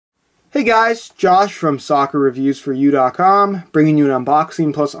Hey guys, Josh from SoccerReviewsForYou.com, bringing you an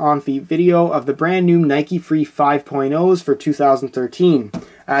unboxing plus on-feet video of the brand new Nike Free 5.0s for 2013.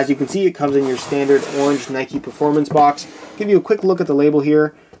 As you can see, it comes in your standard orange Nike Performance box. Give you a quick look at the label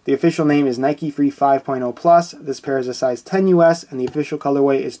here. The official name is Nike Free 5.0 Plus. This pair is a size 10 US, and the official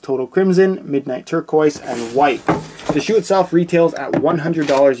colorway is Total Crimson, Midnight Turquoise, and White. The shoe itself retails at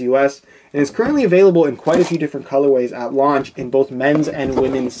 $100 US, and is currently available in quite a few different colorways at launch in both men's and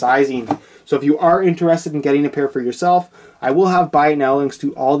women's sizing. So if you are interested in getting a pair for yourself, I will have buy it now links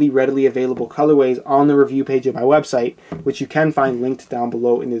to all the readily available colorways on the review page of my website, which you can find linked down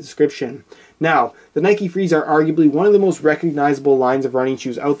below in the description. Now, the Nike Frees are arguably one of the most recognizable lines of running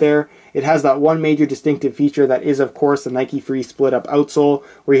shoes out there. It has that one major distinctive feature that is, of course, the Nike Free split up outsole,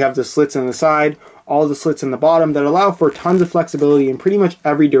 where you have the slits in the side, all the slits in the bottom that allow for tons of flexibility in pretty much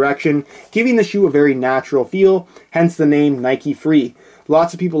every direction, giving the shoe a very natural feel, hence the name Nike Free.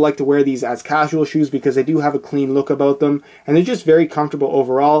 Lots of people like to wear these as casual shoes because they do have a clean look about them, and they're just very comfortable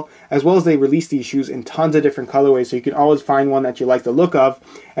overall, as well as they release these shoes in tons of different colorways, so you can always find one that you like the look of.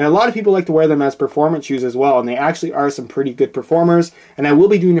 And a lot of people like to wear them as performance shoes as well, and they actually are some pretty good performers, and I will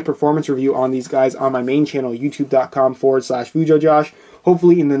be doing a performance review on these guys on my main channel, youtube.com/FujoJosh,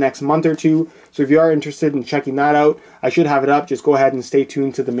 hopefully in the next month or two. So if you are interested in checking that out, I should have it up. Just go ahead and stay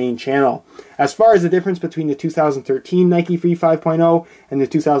tuned to the main channel. As far as the difference between the 2013 Nike Free 5.0 and the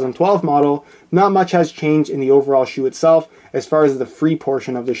 2012 model, not much has changed in the overall shoe itself as far as the free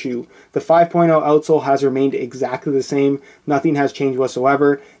portion of the shoe. The 5.0 outsole has remained exactly the same. Nothing has changed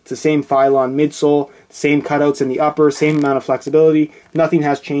whatsoever. It's the same Phylon midsole, same cutouts in the upper, same amount of flexibility. Nothing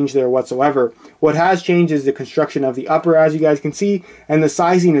has changed there whatsoever. What has changed is the construction of the upper, as you guys can see, and the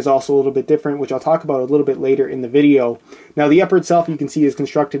sizing is also a little bit different, which I'll talk about a little bit later in the video. Now, the upper itself, you can see, is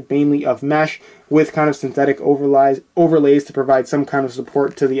constructed mainly of mesh with kind of synthetic overlays to provide some kind of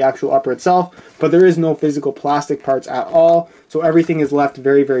support to the actual upper itself, but there is no physical plastic parts at all, so everything is left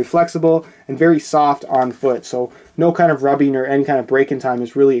very, very flexible and very soft on foot. So no kind of rubbing or any kind of break-in time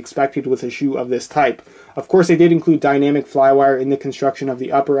is really expected with a shoe of this type. Of course, they did include dynamic flywire in the construction of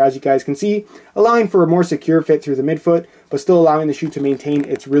the upper, as you guys can see, allowing for a more secure fit through the midfoot, but still allowing the shoe to maintain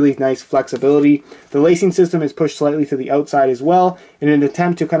its really nice flexibility. The lacing system is pushed slightly to the outside as well in an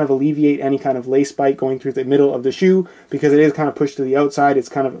attempt to kind of alleviate any kind of lace bite going through the middle of the shoe, because it is kind of pushed to the outside. It's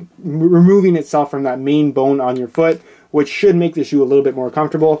kind of removing itself from that main bone on your foot, which should make the shoe a little bit more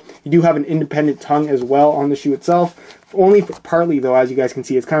comfortable. You do have an independent tongue as well on the shoe itself, only partly though. As you guys can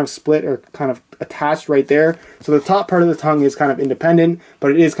see, it's kind of split or kind of attached right there. So the top part of the tongue is kind of independent,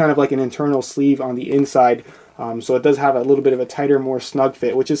 but it is kind of like an internal sleeve on the inside. So it does have a little bit of a tighter, more snug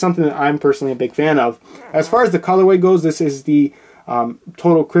fit, which is something that I'm personally a big fan of. As far as the colorway goes, this is the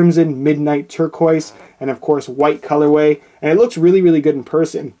Total Crimson, Midnight Turquoise, and of course White colorway, and it looks really, really good in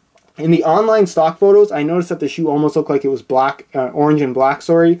person. In the online stock photos, I noticed that the shoe almost looked like it was black, orange and black,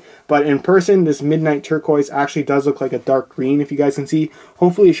 sorry. But in person, this Midnight Turquoise actually does look like a dark green, if you guys can see.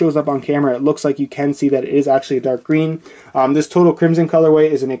 Hopefully it shows up on camera. It looks like you can see that it is actually a dark green. This Total Crimson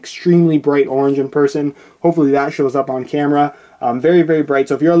colorway is an extremely bright orange in person. Hopefully that shows up on camera. Very, very bright.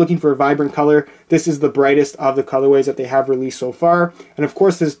 So if you're looking for a vibrant color, this is the brightest of the colorways that they have released so far. And of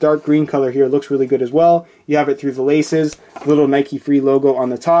course, this dark green color here looks really good as well. You have it through the laces, little Nike Free logo on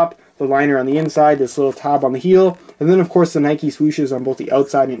the top, the liner on the inside, this little tab on the heel, and then of course the Nike swooshes on both the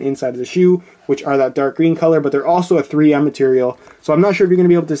outside and inside of the shoe, which are that dark green color, but they're also a 3M material. So I'm not sure if you're going to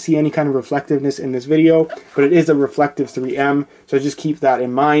be able to see any kind of reflectiveness in this video, but it is a reflective 3M, so just keep that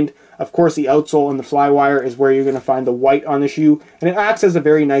in mind. Of course, the outsole and the flywire is where you're going to find the white on the shoe, and it acts as a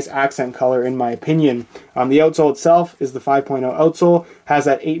very nice accent color in my opinion. The outsole itself is the 5.0 outsole, has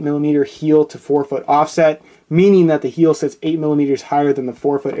that 8mm heel to forefoot offset, meaning that the heel sits 8mm higher than the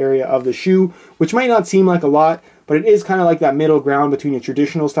forefoot area of the shoe, which might not seem like a lot, but it is kind of like that middle ground between a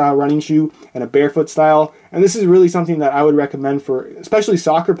traditional style running shoe and a barefoot style. And this is really something that I would recommend for especially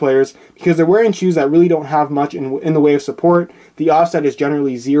soccer players, because they're wearing shoes that really don't have much in the way of support. The offset is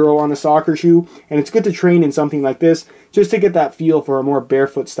generally 0 on a soccer shoe, and it's good to train in something like this just to get that feel for a more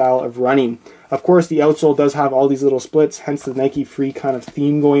barefoot style of running. Of course, the outsole does have all these little splits, hence the Nike Free kind of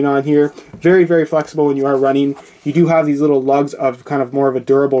theme going on here. Very, very flexible when you are running. You do have these little lugs of kind of more of a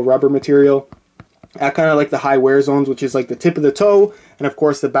durable rubber material at kind of like the high wear zones, which is like the tip of the toe and of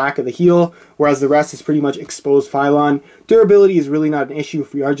course the back of the heel, whereas the rest is pretty much exposed Phylon. Durability is really not an issue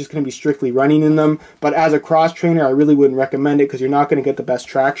if we are just going to be strictly running in them, but as a cross trainer I really wouldn't recommend it because you're not going to get the best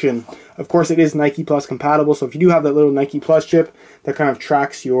traction. Of course it is Nike Plus compatible, so if you do have that little Nike Plus chip that kind of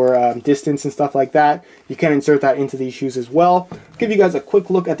tracks your distance and stuff like that, you can insert that into these shoes as well. I'll give you guys a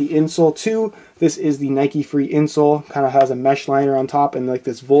quick look at the insole too. This is the Nike Free insole, kind of has a mesh liner on top and like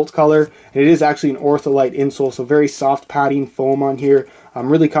this Volt color. And it is actually an Ortholite insole, so very soft padding foam on here.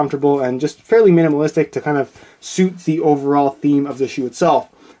 Really comfortable and just fairly minimalistic to kind of suit the overall theme of the shoe itself.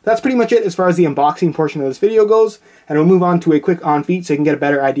 That's pretty much it as far as the unboxing portion of this video goes, and we'll move on to a quick on feet so you can get a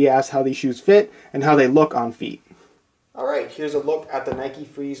better idea as to how these shoes fit and how they look on feet. Alright, here's a look at the Nike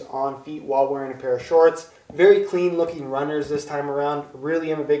Frees on feet while wearing a pair of shorts. Very clean looking runners this time around.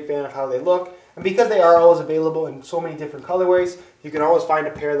 Really am a big fan of how they look. And because they are always available in so many different colorways, you can always find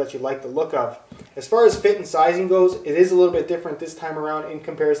a pair that you like the look of. As far as fit and sizing goes, it is a little bit different this time around in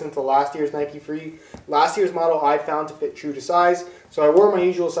comparison to last year's Nike Free. Last year's model I found to fit true to size, so I wore my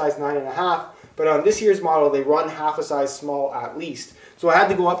usual size 9.5, but on this year's model they run half a size small at least. So I had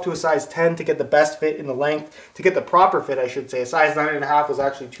to go up to a size 10 to get the best fit in the length, to get the proper fit I should say. A size 9.5 was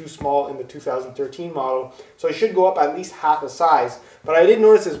actually too small in the 2013 model, so I should go up at least half a size. But I did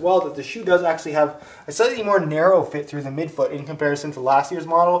notice as well that the shoe does actually have a slightly more narrow fit through the midfoot in comparison to last year's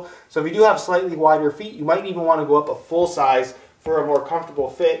model. So if you do have slightly wider feet, you might even want to go up a full size for a more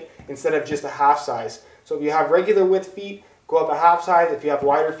comfortable fit instead of just a half size. So if you have regular width feet, go up a half size. If you have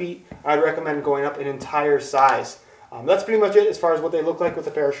wider feet, I'd recommend going up an entire size. That's pretty much it as far as what they look like with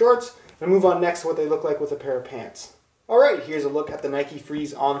a pair of shorts. We'll move on next to what they look like with a pair of pants. Alright, here's a look at the Nike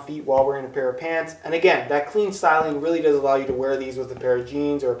Frees on feet while wearing a pair of pants. And again, that clean styling really does allow you to wear these with a pair of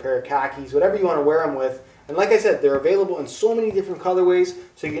jeans or a pair of khakis, whatever you want to wear them with. And like I said, they're available in so many different colorways,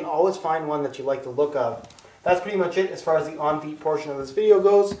 so you can always find one that you like the look of. That's pretty much it as far as the on feet portion of this video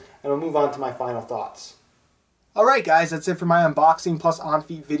goes, and we'll move on to my final thoughts. Alright guys, that's it for my unboxing plus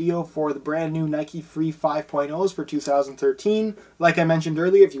on-feet video for the brand new Nike Free 5.0s for 2013. Like I mentioned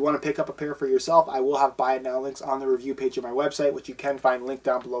earlier, if you want to pick up a pair for yourself, I will have buy it now links on the review page of my website, which you can find linked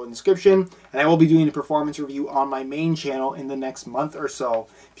down below in the description. And I will be doing a performance review on my main channel in the next month or so.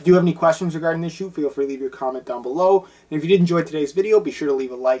 If you do have any questions regarding this shoe, feel free to leave your comment down below. And if you did enjoy today's video, be sure to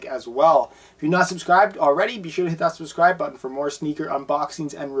leave a like as well. If you're not subscribed already, be sure to hit that subscribe button for more sneaker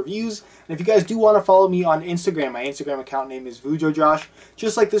unboxings and reviews. And if you guys do want to follow me on Instagram, my Instagram account name is VujoJosh.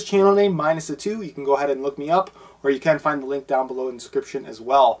 Just like this channel name, minus the 2, you can go ahead and look me up, or you can find the link down below in the description as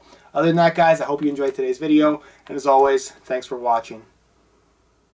well. Other than that, guys, I hope you enjoyed today's video, and as always, thanks for watching.